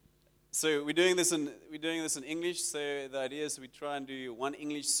So we're doing this in English. So the idea is we try and do one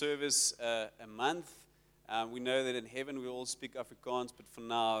English service a month. We know that in heaven we all speak Afrikaans, but for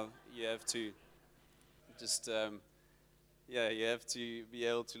now you have to just you have to be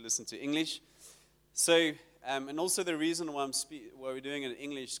able to listen to English. So and also the reason why why we're doing it in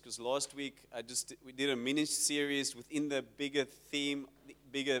English, because last week we did a mini series within the bigger theme, the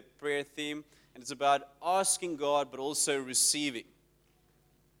bigger prayer theme, and it's about asking God but also receiving.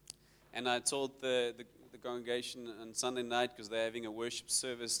 And I told the congregation on Sunday night, because they're having a worship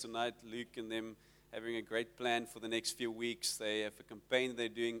service tonight, Luke and them having a great plan for the next few weeks. They have a campaign they're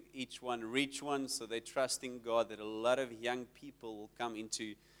doing, each one reach one, so they're trusting God that a lot of young people will come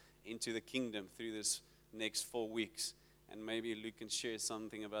into the kingdom through this next 4 weeks. And maybe Luke can share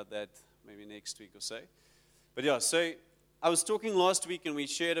something about that maybe next week or so. But yeah, so I was talking last week and we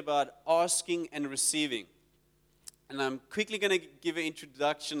shared about asking and receiving. And I'm quickly going to give an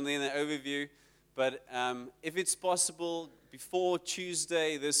introduction and then an overview. But if it's possible, before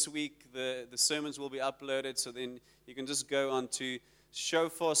Tuesday this week, the sermons will be uploaded. So then you can just go on to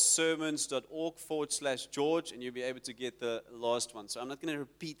shofarsermons.org/George and you'll be able to get the last one. So I'm not going to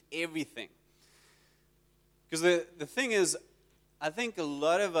repeat everything. Because the thing is, I think a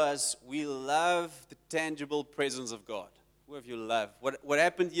lot of us, we love the tangible presence of God. Who of you love? What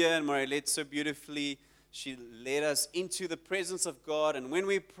happened here in Marilet so beautifully, she led us into the presence of God. And when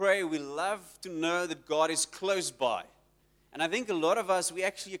we pray, we love to know that God is close by. And I think a lot of us, we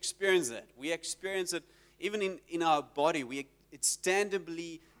actually experience that. We experience it even in our body. It's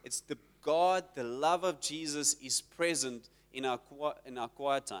tangibly, it's the God, the love of Jesus is present in our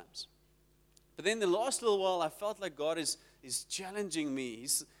quiet times. But then the last little while, I felt like God is challenging me.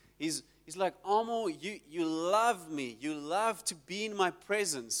 He's like, Amo, you love me. You love to be in my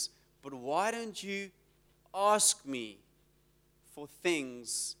presence. But why don't you ask me for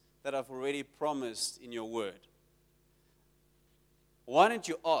things that I've already promised in your word? Why don't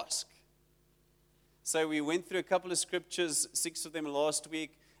you ask? So we went through a couple of scriptures, 6 of them last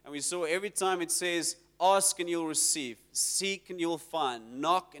week, and we saw every time it says, ask and you'll receive, seek and you'll find,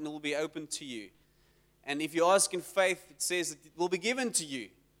 knock and it will be open to you. And if you ask in faith, it says that it will be given to you.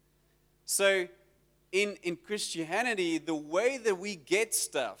 So in Christianity, the way that we get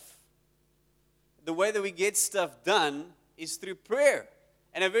stuff done is through prayer.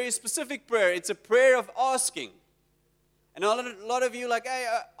 And a very specific prayer. It's a prayer of asking. And a lot of you are like, hey,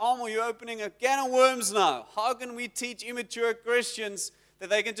 Amo, you're opening a can of worms now. How can we teach immature Christians that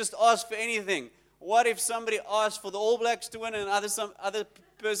they can just ask for anything? What if somebody asks for the All Blacks to win and some other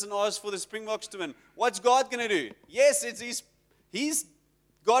person asks for the Springboks to win? What's God going to do? Yes, He's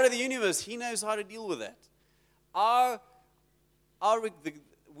God of the universe. He knows how to deal with that.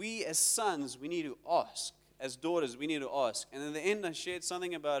 We as sons, we need to ask. As daughters, we need to ask. And in the end, I shared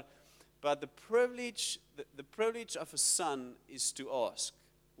something about the privilege. The privilege of a son is to ask.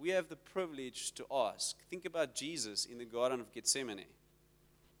 We have the privilege to ask. Think about Jesus in the Garden of Gethsemane.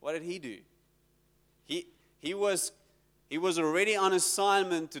 What did he do? He was already on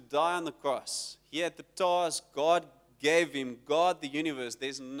assignment to die on the cross. He had the task. God gave him. God, the universe.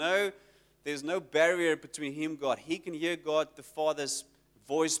 There's no barrier between him and God. He can hear God, the Father's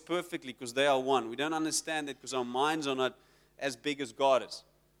voice perfectly because they are one. We don't understand that because our minds are not as big as God is.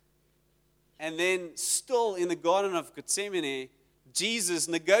 And then still in the Garden of Gethsemane, Jesus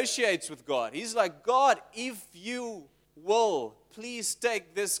negotiates with God. He's like, God, if you will, please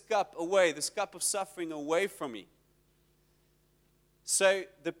take this cup away, this cup of suffering away from me. So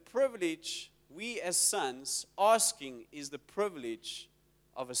the privilege, we as sons, asking is the privilege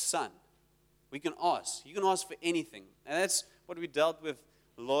of a son. We can ask. You can ask for anything. And that's what we dealt with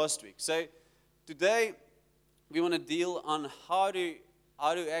last week. So today we want to deal on how to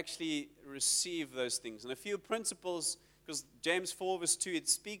actually receive those things. And a few principles, because James 4 verse 2, it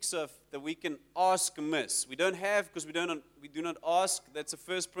speaks of that we can ask amiss. We don't have because we do not ask. That's the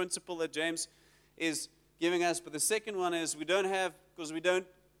first principle that James is giving us. But the second one is we don't have because we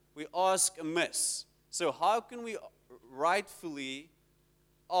ask amiss. So how can we rightfully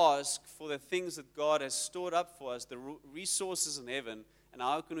ask for the things that God has stored up for us, the resources in heaven, and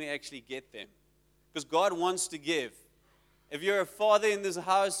how can we actually get them? Because God wants to give. If you're a father in this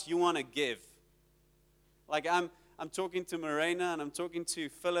house, you want to give. Like I'm talking to Morena and I'm talking to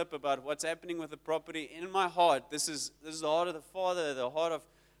Philip about what's happening with the property. In my heart, this is the heart of the Father, the heart of,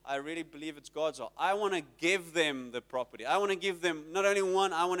 I really believe it's God's heart. I want to give them the property. I want to give them not only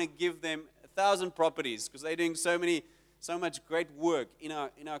one, I want to give them 1,000 properties because they're doing so much great work in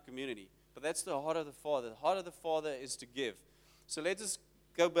our community. But that's the heart of the Father. The heart of the Father is to give. So let's just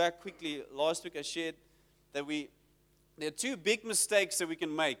go back quickly. Last week I shared that we there are two big mistakes that we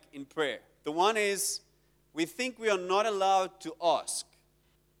can make in prayer. The one is we think we are not allowed to ask.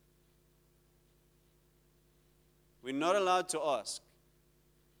 We're not allowed to ask.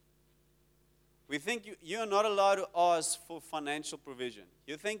 We think you're not allowed to ask for financial provision.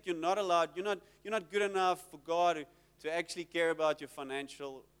 You think you're not allowed, you're not good enough for God to actually care about your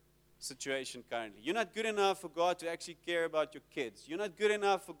financial situation currently. You're not good enough for God to actually care about your kids. You're not good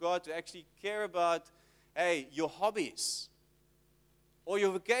enough for God to actually care about, your hobbies or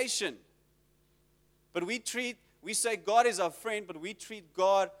your vacation. But we say God is our friend, but we treat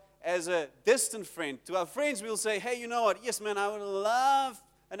God as a distant friend. To our friends, we'll say, hey, you know what? Yes, man, I would love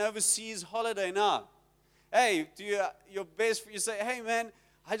an overseas holiday now. Hey, to your best friend, you say, hey, man,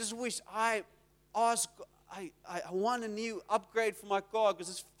 I just wish I want a new upgrade for my car because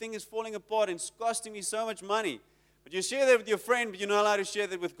this thing is falling apart and it's costing me so much money. But you share that with your friend, but you're not allowed to share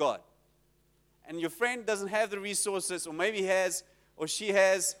that with God. And your friend doesn't have the resources, or maybe has, or she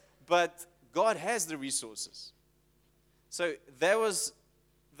has, but God has the resources. So that was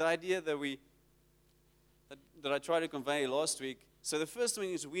the idea that I tried to convey last week. So the first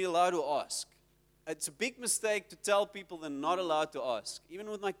thing is we're allowed to ask. It's a big mistake to tell people they're not allowed to ask. Even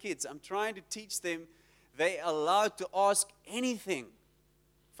with my kids, I'm trying to teach them they're allowed to ask anything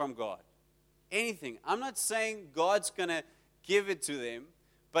from God. Anything. I'm not saying God's going to give it to them,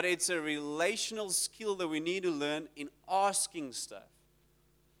 but it's a relational skill that we need to learn in asking stuff.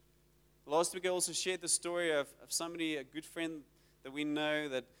 Last week I also shared the story of somebody, a good friend that we know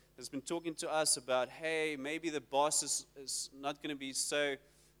that has been talking to us about, hey, maybe the boss is not going to be so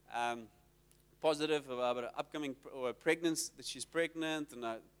positive about an upcoming or pregnancy, that she's pregnant, and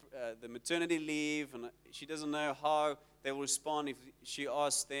the maternity leave, and she doesn't know how they will respond if she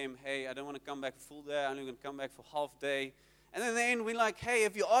asks them, hey, I don't want to come back full day, I'm only going to come back for half day. And then we're like, hey,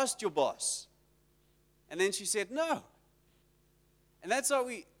 have you asked your boss? And then she said, no. And that's how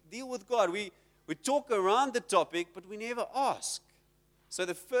we deal with God. We talk around the topic, but we never ask. So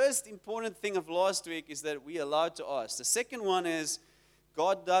the first important thing of last week is that we are allowed to ask. The second one is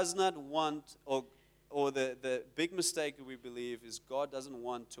God does not want, or the big mistake that we believe is God doesn't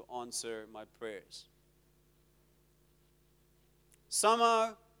want to answer my prayers.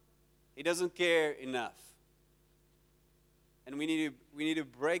 Somehow, He doesn't care enough. And we need to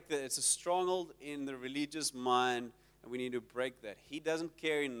break that. It's a stronghold in the religious mind, and we need to break that. He doesn't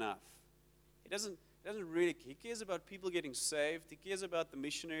care enough. He doesn't really care. He cares about people getting saved. He cares about the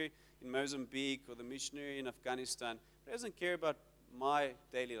missionary in Mozambique or the missionary in Afghanistan. But he doesn't care about my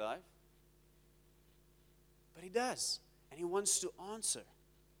daily life. But He does. And He wants to answer.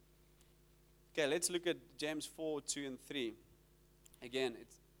 Okay, let's look at James 4, 2 and 3. Again,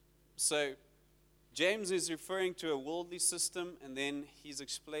 so James is referring to a worldly system, and then he's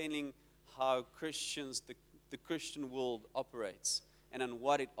explaining how Christians, the Christian world operates and on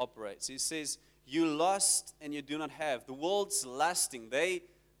what it operates. He says, you lust and you do not have. The world's lusting. They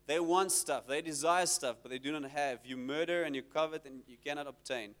want stuff. They desire stuff, but they do not have. You murder and you covet and you cannot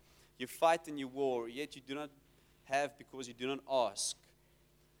obtain. You fight and you war, yet you do not have because you do not ask.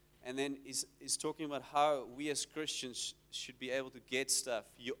 And then he's talking about how we as Christians should be able to get stuff.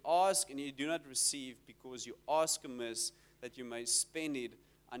 You ask and you do not receive because you ask amiss that you may spend it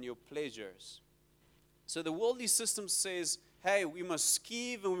on your pleasures. So the worldly system says, hey, we must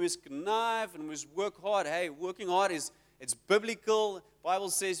scheme and we must connive and we must work hard. Hey, working hard it's biblical. The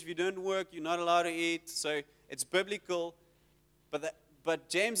Bible says if you don't work, you're not allowed to eat. So it's biblical. But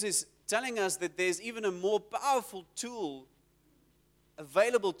James is telling us that there's even a more powerful tool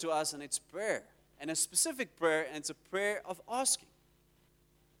available to us, and it's prayer. And a specific prayer, and it's a prayer of asking.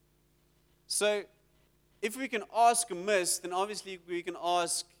 So if we can ask amiss, then obviously we can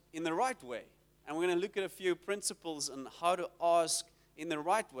ask in the right way. And we're going to look at a few principles on how to ask in the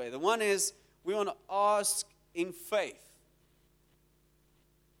right way. The one is we want to ask in faith.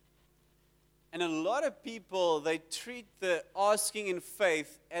 And a lot of people, they treat the asking in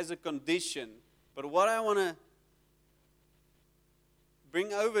faith as a condition. But what I want to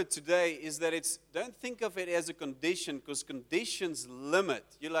bring over today is that don't think of it as a condition, because conditions limit.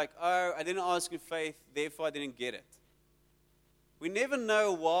 You're like, oh, I didn't ask in faith, therefore I didn't get it. We never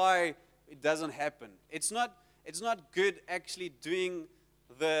know why it doesn't happen. It's not good actually doing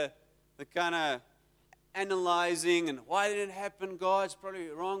the kind of analyzing and why did it happen, God? It's probably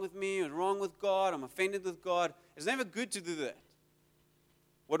wrong with me, or wrong with God, I'm offended with God. It's never good to do that.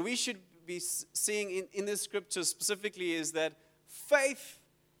 What we should be seeing in this scripture specifically is that faith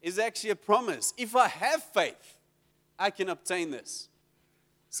is actually a promise. If I have faith, I can obtain this.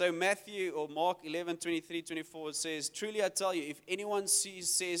 So Matthew or Mark 11, 23, 24 says, truly I tell you, if anyone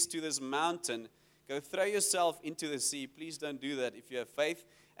says to this mountain, Go throw yourself into the sea. Please don't do that if you have faith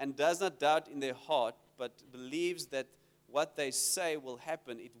and does not doubt in their heart, but believes that what they say will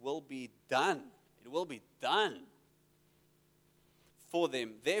happen. It will be done. It will be done for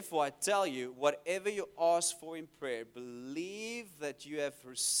them. Therefore, I tell you, whatever you ask for in prayer, believe that you have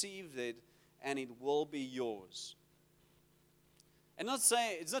received it and it will be yours. And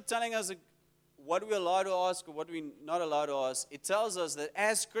it's not telling us what we're allowed to ask or what we're not allowed to ask. It tells us that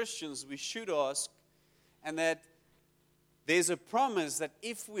as Christians, we should ask, and that there's a promise that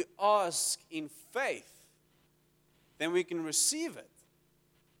if we ask in faith, then we can receive it.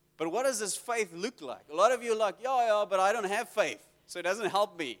 But what does this faith look like? A lot of you are like, yeah, but I don't have faith, so it doesn't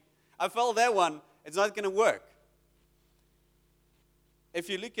help me. I failed that one. It's not going to work. If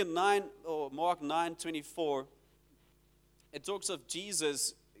you look at Mark 9:24, it talks of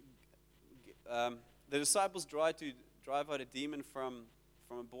Jesus. The disciples tried to drive out a demon from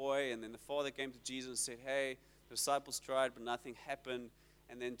a boy, and then the father came to Jesus and said, hey, the disciples tried, but nothing happened.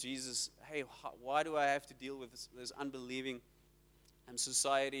 And then Jesus, hey, why do I have to deal with this unbelieving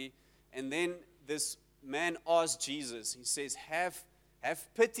society? And then this man asked Jesus, he says, have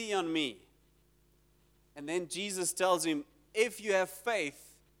pity on me. And then Jesus tells him, if you have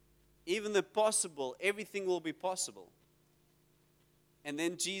faith, even the possible, everything will be possible. And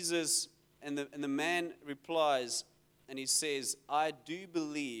then Jesus and the man replies, and he says, I do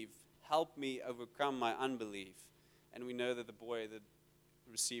believe, help me overcome my unbelief. And we know that the boy that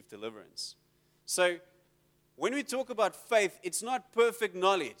received deliverance. So when we talk about faith, it's not perfect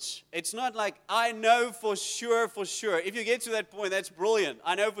knowledge. It's not like, I know for sure. If you get to that point, that's brilliant.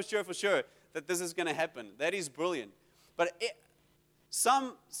 I know for sure that this is going to happen. That is brilliant. But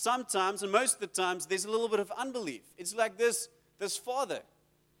sometimes, and most of the times, there's a little bit of unbelief. It's like this father.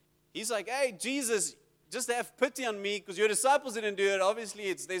 He's like, hey, Jesus, just have pity on me because your disciples didn't do it.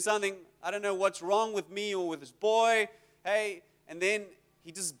 Obviously, there's something, I don't know what's wrong with me or with this boy. Hey, and then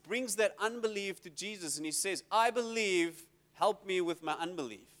he just brings that unbelief to Jesus and he says, I believe, help me with my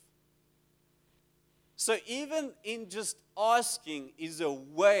unbelief. So even in just asking is a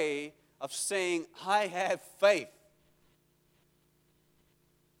way of saying, I have faith.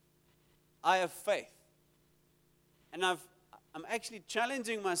 I have faith. And I'm actually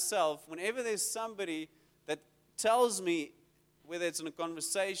challenging myself whenever there's somebody that tells me, whether it's in a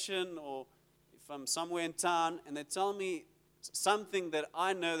conversation or if I'm somewhere in town, and they tell me something that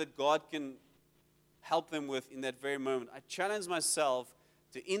I know that God can help them with in that very moment. I challenge myself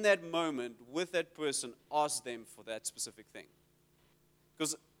to, in that moment, with that person, ask them for that specific thing.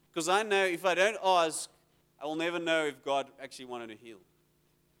 Because I know if I don't ask, I will never know if God actually wanted to heal.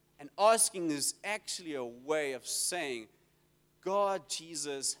 And asking is actually a way of saying, God,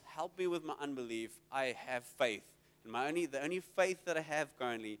 Jesus, help me with my unbelief. I have faith. And the only faith that I have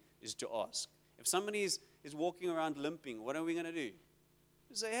currently is to ask. If somebody is walking around limping, what are we going to do?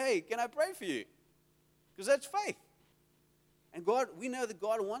 We say, hey, can I pray for you? Because that's faith. And God, we know that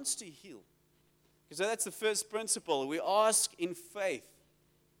God wants to heal. So that's the first principle. We ask in faith.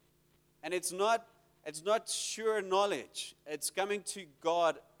 And it's not sure knowledge. It's coming to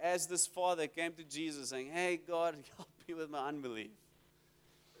God as this father came to Jesus saying, hey, God, help me with my unbelief.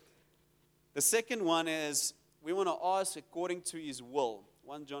 The second one is we want to ask according to his will.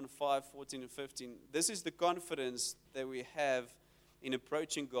 1 John 5:14 and 15. This is the confidence that we have in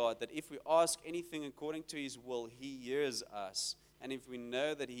approaching God, that if we ask anything according to his will, he hears us. And if we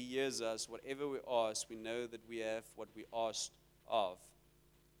know that he hears us, whatever we ask, we know that we have what we asked of.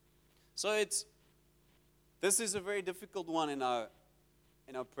 So this is a very difficult one in our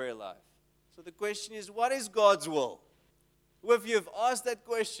prayer life. So the question is, what is God's will? Well, if you've asked that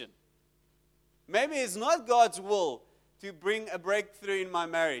question, maybe it's not God's will to bring a breakthrough in my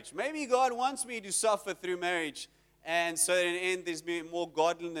marriage. Maybe God wants me to suffer through marriage, and so in the end there's more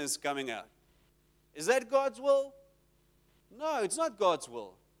godliness coming out. Is that God's will? No, it's not God's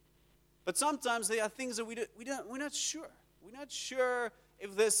will. But sometimes there are things that we're not sure. We're not sure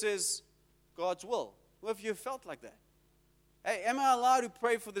if this is God's will. What if you felt like that? Hey, am I allowed to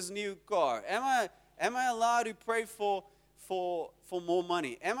pray for this new car? Am I allowed to pray for more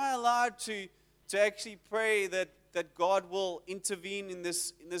money? Am I allowed to actually pray that God will intervene in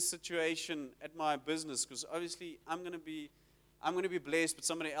this situation at my business? Because obviously I'm going to be blessed, but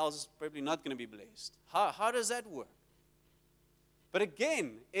somebody else is probably not going to be blessed. How does that work? But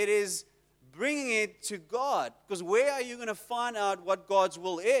again, it is bringing it to God. Because where are you going to find out what God's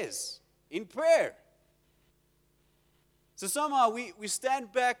will is? In prayer. So somehow we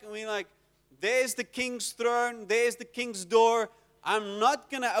stand back and we're like, there's the king's throne, there's the king's door. I'm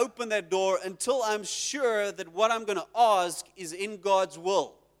not going to open that door until I'm sure that what I'm going to ask is in God's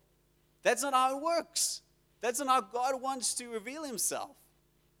will. That's not how it works. That's not how God wants to reveal himself.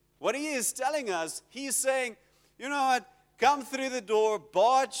 What he is telling us, he's saying, you know what? Come through the door,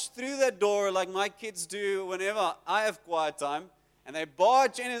 barge through that door like my kids do whenever I have quiet time. And they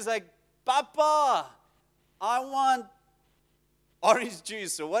barge in and it's like, Papa, I want orange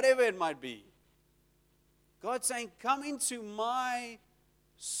juice or whatever it might be. God's saying, come into my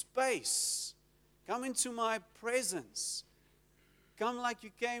space. Come into my presence. Come like you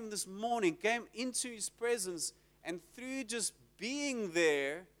came this morning. Came into his presence. And through just being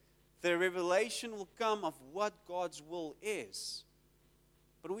there, the revelation will come of what God's will is.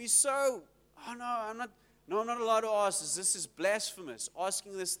 But we so, oh no, I'm not allowed to ask. This is blasphemous,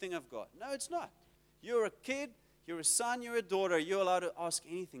 asking this thing of God. No, it's not. You're a kid, you're a son, you're a daughter. You're allowed to ask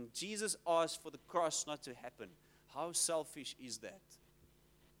anything. Jesus asked for the cross not to happen. How selfish is that?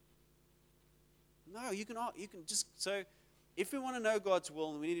 No, you can just, so if we want to know God's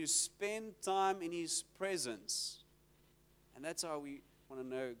will, we need to spend time in his presence. And that's how we want to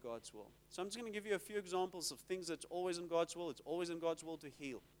know God's will. So I'm just going to give you a few examples of things that's always in God's will. It's always in God's will to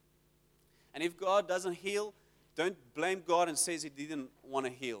heal. And if God doesn't heal, don't blame God and say he didn't want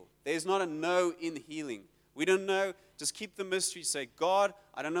to heal. There's not a no in healing. We don't know. Just keep the mystery. Say, God,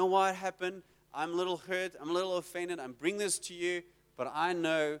 I don't know why it happened. I'm a little hurt. I'm a little offended. I'm bringing this to you. But I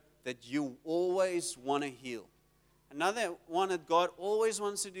know that you always want to heal. Another one that God always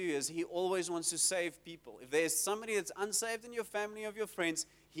wants to do is he always wants to save people. If there's somebody that's unsaved in your family or of your friends,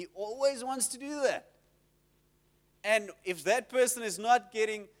 he always wants to do that. And if that person is not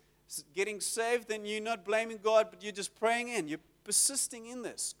getting saved, then you're not blaming God, but you're just praying in. You're persisting in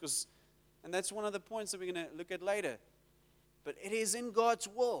this. And that's one of the points that we're going to look at later. But it is in God's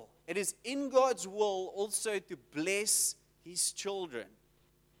will. It is in God's will also to bless his children.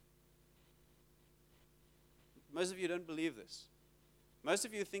 Most of you don't believe this. Most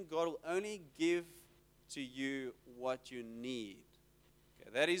of you think God will only give to you what you need. Okay,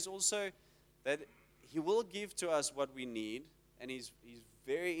 that is also that he will give to us what we need, and he's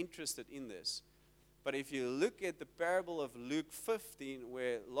very interested in this. But if you look at the parable of Luke 15,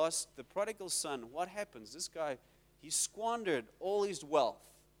 where lost the prodigal son, what happens? This guy, he squandered all his wealth.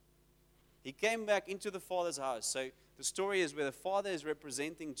 He came back into the father's house. So the story is where the father is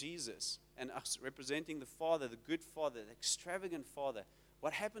representing Jesus and us representing the father, the good father, the extravagant father.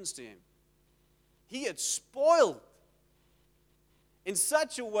 What happens to him? He gets spoiled in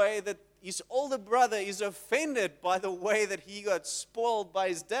such a way that his older brother is offended by the way that he got spoiled by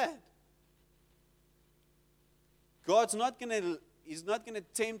his dad. God's not going to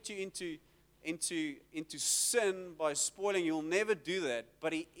tempt you into sin by spoiling you. He'll never do that.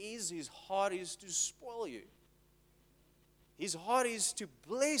 But his heart is to spoil you. His heart is to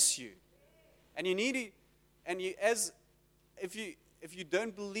bless you. And you need to, if you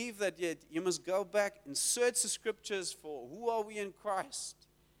don't believe that yet, you must go back and search the scriptures for who are we in Christ.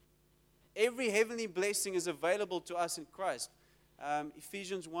 Every heavenly blessing is available to us in Christ.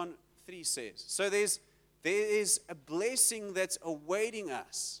 Ephesians 1:3 says. So there is a blessing that's awaiting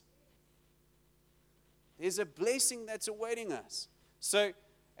us. There's a blessing that's awaiting us. So,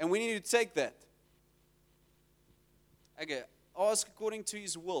 and we need to take that. Okay, ask according to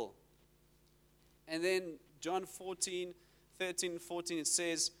his will. And then John 13:14, it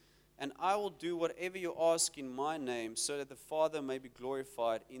says, and I will do whatever you ask in my name, so that the Father may be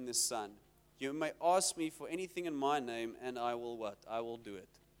glorified in the Son. You may ask me for anything in my name, and I will what? I will do it.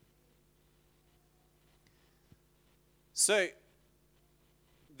 So,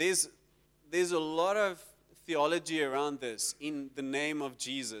 there's a lot of theology around this in the name of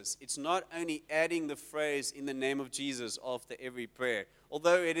Jesus. It's not only adding the phrase in the name of Jesus after every prayer,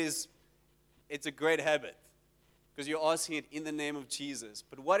 although it's a great habit because you're asking it in the name of Jesus.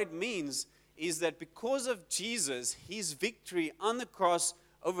 But what it means is that because of Jesus, his victory on the cross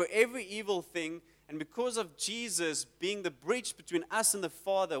over every evil thing, and because of Jesus being the bridge between us and the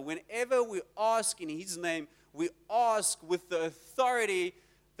Father, whenever we ask in his name, we ask with the authority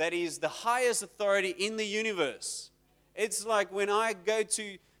that is the highest authority in the universe. It's like when I go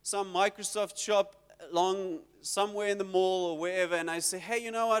to some Microsoft shop along somewhere in the mall or wherever, and I say, hey,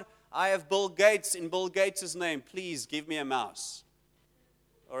 you know what? I have Bill Gates in Bill Gates' name. Please give me a mouse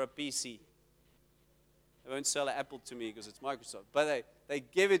or a PC. They won't sell an Apple to me because it's Microsoft, but they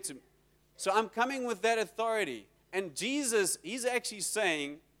give it to me. So I'm coming with that authority. And Jesus, he's actually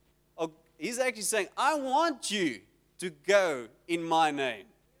saying, I want you to go in my name.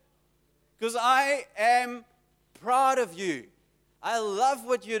 Because I am proud of you. I love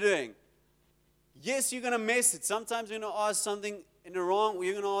what you're doing. Yes, you're going to mess it. Sometimes you're going to ask something in the wrong, or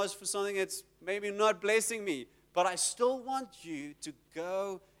you're going to ask for something that's maybe not blessing me. But I still want you to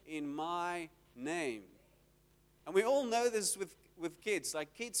go in my name. And we all know this with kids.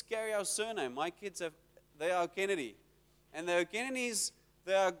 Like, kids carry our surname. My kids they are Kennedy. And the Kennedys,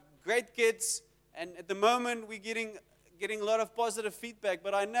 they are great kids. And at the moment, we're getting a lot of positive feedback.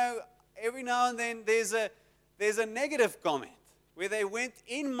 But I know every now and then there's a negative comment where they went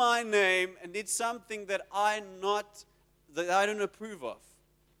in my name and did something that I don't approve of.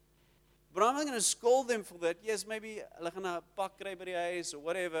 But I'm not going to scold them for that. Yes, maybe hulle gaan 'n pak kry by die huis or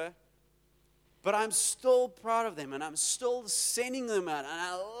whatever. But I'm still proud of them, and I'm still sending them out, and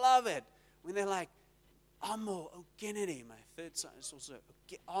I love it when they're like, Amo O'Kennedy. My third son is also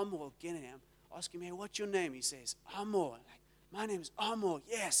Amo O'Kennedy. I'm asking him, hey, what's your name? He says, Amo. Like, my name is Amo.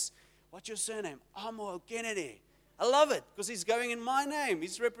 Yes. What's your surname? Amo O'Kennedy. I love it because he's going in my name.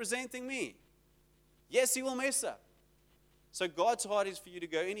 He's representing me. Yes, he will mess up. So God's heart is for you to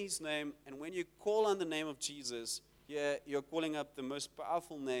go in his name, and when you call on the name of Jesus, you're calling up the most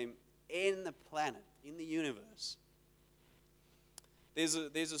powerful name in the planet, in the universe. There's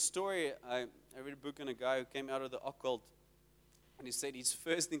a story, I read a book on a guy who came out of the occult, and he said his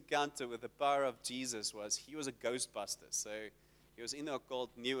first encounter with the power of Jesus was he was a ghostbuster. So he was in the occult,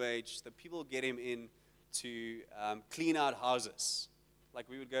 New Age. The people get him in to clean out houses. Like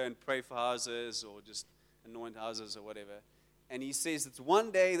we would go and pray for houses or just anoint houses or whatever. And he says that one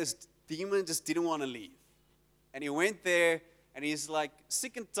day this demon just didn't want to leave. And he went there, and he's like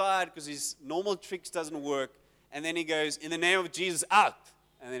sick and tired because his normal tricks doesn't work. And then he goes, in the name of Jesus, out.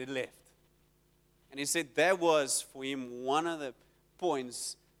 And then it left. And he said that was for him one of the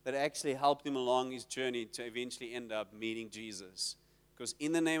points that actually helped him along his journey to eventually end up meeting Jesus. Because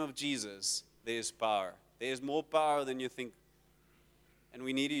in the name of Jesus, there's power. There's more power than you think. And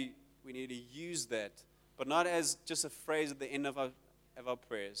we need to use that. But not as just a phrase at the end of our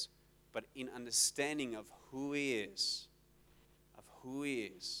prayers, but in understanding of who he is. Of who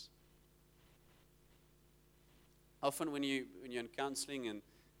he is. Often when you're in counseling and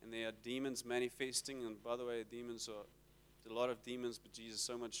there are demons manifesting, and by the way, there's a lot of demons, but Jesus is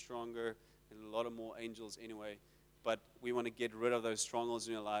so much stronger, and a lot of more angels anyway. But we want to get rid of those strongholds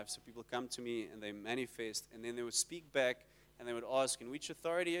in your life. So people come to me and they manifest, and then they would speak back, and they would ask, in which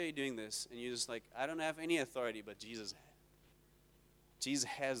authority are you doing this? And you're just like, I don't have any authority, but Jesus has. Jesus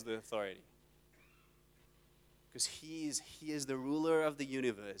has the authority. Because he is the ruler of the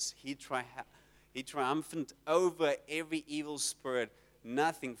universe. He triumphant over every evil spirit.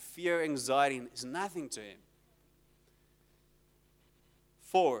 Nothing, fear, anxiety is nothing to him.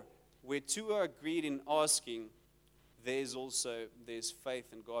 4, where two are agreed in asking, there's faith,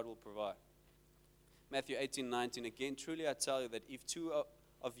 and God will provide. Matthew 18:19, again, truly I tell you that if two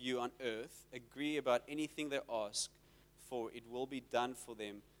of you on earth agree about anything they ask for, it will be done for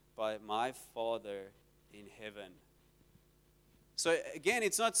them by my Father in heaven. So again,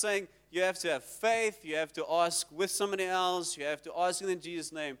 it's not saying you have to have faith, you have to ask with somebody else, you have to ask in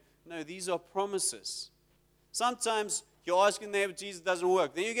Jesus' name. No, these are promises. Sometimes you ask in the name of Jesus, doesn't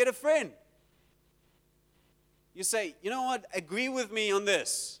work. Then you get a friend. You say, you know what, agree with me on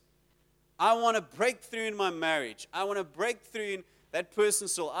this. I want a breakthrough in my marriage. I want a breakthrough in that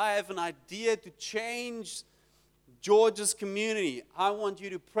person's soul. I have an idea to change George's community. I want you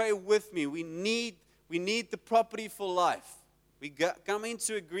to pray with me. We need the property for life. We come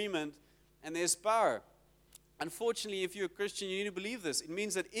into agreement, and there's power. Unfortunately, if you're a Christian, you need to believe this. It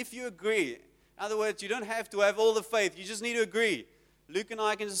means that if you agree, in other words, you don't have to have all the faith. You just need to agree. Luke and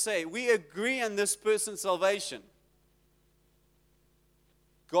I can just say, we agree on this person's salvation.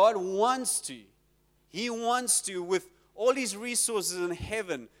 God wants to. He wants to, with all his resources in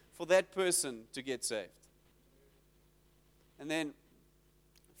heaven, for that person to get saved. And then,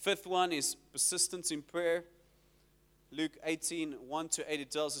 5th one is persistence in prayer. Luke 18:1-8,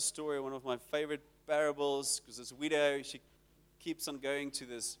 it tells a story, one of my favorite parables, because this widow, she keeps on going to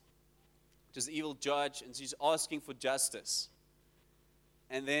this evil judge, and she's asking for justice.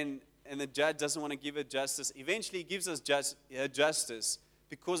 And the judge doesn't want to give her justice. Eventually, he gives us her justice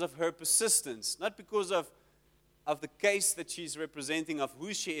because of her persistence, not because of the case that she's representing of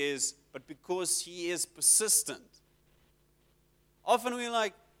who she is, but because she is persistent. Often we're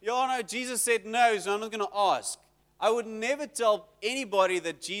like, no, Jesus said no, so I'm not going to ask. I would never tell anybody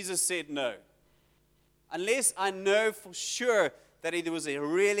that Jesus said no, unless I know for sure that it was a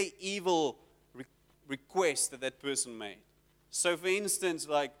really evil request that person made. So, for instance,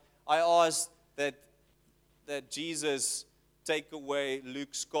 like I asked that Jesus take away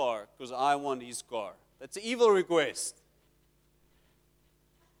Luke's car because I want his car. That's an evil request.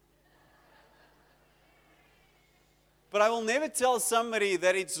 But I will never tell somebody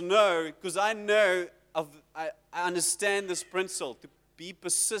that it's no, because I know I understand this principle. be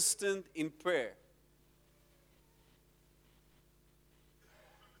persistent in prayer.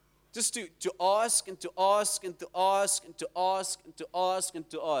 Just to ask and to ask and to ask and to ask and to ask and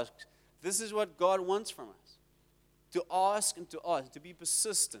to ask. This is what God wants from us. To ask and to ask, to be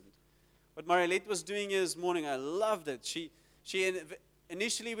persistent. What Marielette was doing here this morning, I loved it. She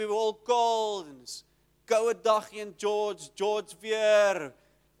initially we were all called and go Daggy and George weer.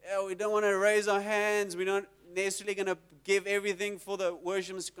 We don't want to raise our hands. We're not necessarily going to give everything for the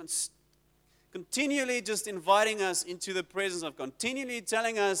worship. Continually just inviting us into the presence of God. Continually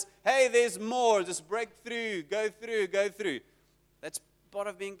telling us, hey, there's more. Just break through, go through, go through. That's part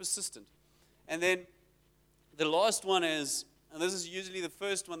of being persistent. And then the last one is, and this is usually the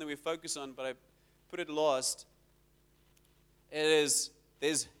first one that we focus on, but I put it last. It is,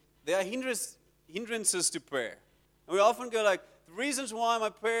 there are hindrances to prayer. And we often go like, the reasons why my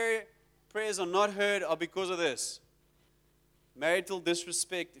prayers are not heard are because of this. Marital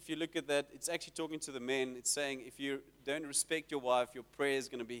disrespect, if you look at that, it's actually talking to the men. It's saying if you don't respect your wife, your prayer is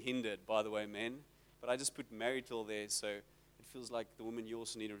going to be hindered, by the way, men. But I just put marital there, so it feels like the women, you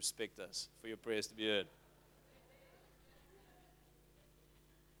also need to respect us for your prayers to be heard.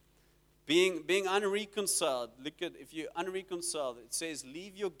 Being unreconciled, look at, if you're unreconciled, it says,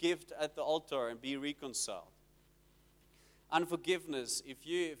 leave your gift at the altar and be reconciled. Unforgiveness, if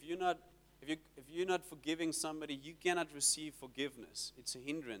you're not forgiving somebody, you cannot receive forgiveness. It's a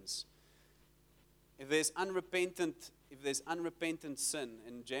hindrance. If there's unrepentant sin,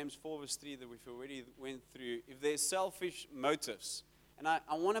 in James 4 verse 3 that we've already went through, if there's selfish motives, and I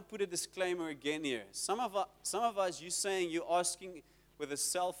want to put a disclaimer again here. Some of us, you're saying you're asking with a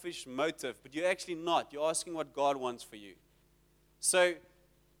selfish motive, but you're actually not. You're asking what God wants for you. So,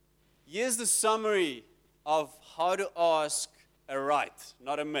 here's the summary of how to ask aright,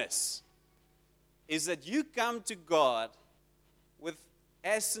 not amiss. Is that you come to God with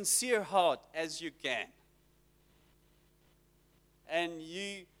as sincere heart as you can. And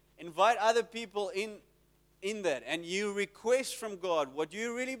you invite other people in that. And you request from God what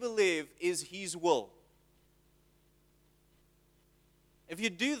you really believe is His will. If you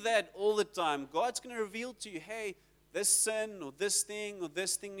do that all the time, God's going to reveal to you, hey, this sin or this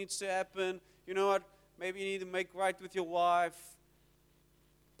thing needs to happen. You know what? Maybe you need to make right with your wife.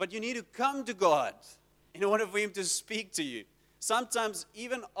 But you need to come to God in order for Him to speak to you. Sometimes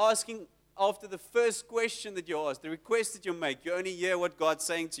even asking after the first question that you ask, the request that you make, you only hear what God's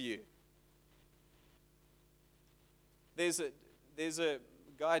saying to you. There's a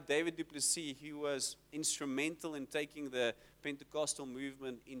guy, David du Plessis, who was instrumental in taking the Pentecostal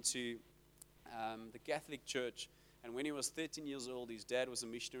movement into the Catholic Church. And when he was 13 years old, his dad was a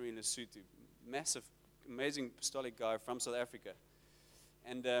missionary in Lesotho. Massive, amazing apostolic guy from South Africa.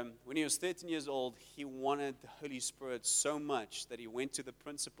 And when he was 13 years old, he wanted the Holy Spirit so much that he went to the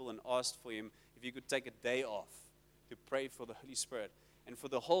principal and asked for him if he could take a day off to pray for the Holy Spirit. And for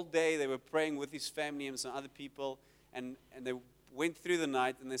the whole day, they were praying with his family and some other people. And they went through the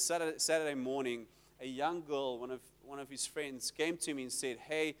night. And then Saturday morning, a young girl, one of his friends, came to me and said,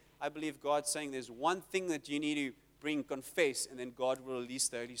 hey, I believe God's saying there's one thing that you need to confess, and then God will release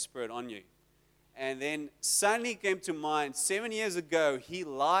the Holy Spirit on you. And then suddenly came to mind, 7 years ago, he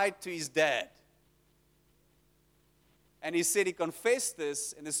lied to his dad. And he said he confessed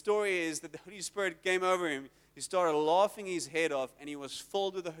this, and the story is that the Holy Spirit came over him. He started laughing his head off, and he was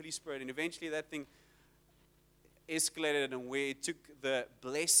filled with the Holy Spirit. And eventually that thing escalated, and where it took the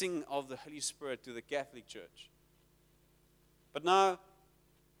blessing of the Holy Spirit to the Catholic Church. But now,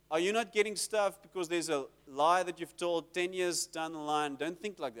 are you not getting stuff because there's a lie that you've told 10 years down the line? Don't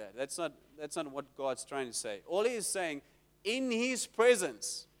think like that. That's not what God's trying to say. All He is saying, in His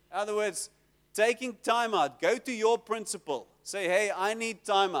presence, in other words, taking time out, go to your principal. Say, hey, I need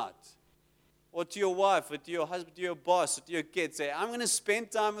time out. Or to your wife, or to your husband, to your boss, or to your kids. Say, I'm going to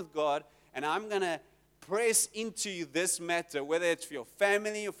spend time with God, and I'm going to press into this matter, whether it's for your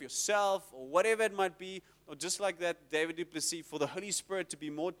family, or for yourself, or whatever it might be. Or just like that, David du Plessis, for the Holy Spirit to be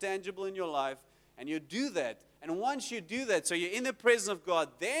more tangible in your life. And you do that. And once you do that, so you're in the presence of God,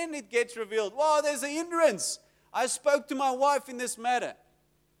 then it gets revealed, wow, there's a hindrance. I spoke to my wife in this manner.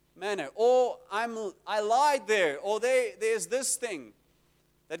 Or I lied there. Or there's this thing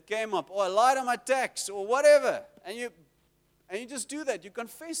that came up. Or I lied on my tax. Or whatever. And you just do that. You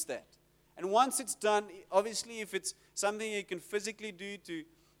confess that. And once it's done, obviously if it's something you can physically do to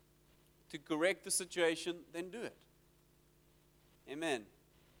correct the situation, then do it. Amen.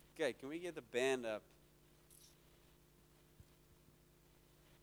 Okay, can we get the band up?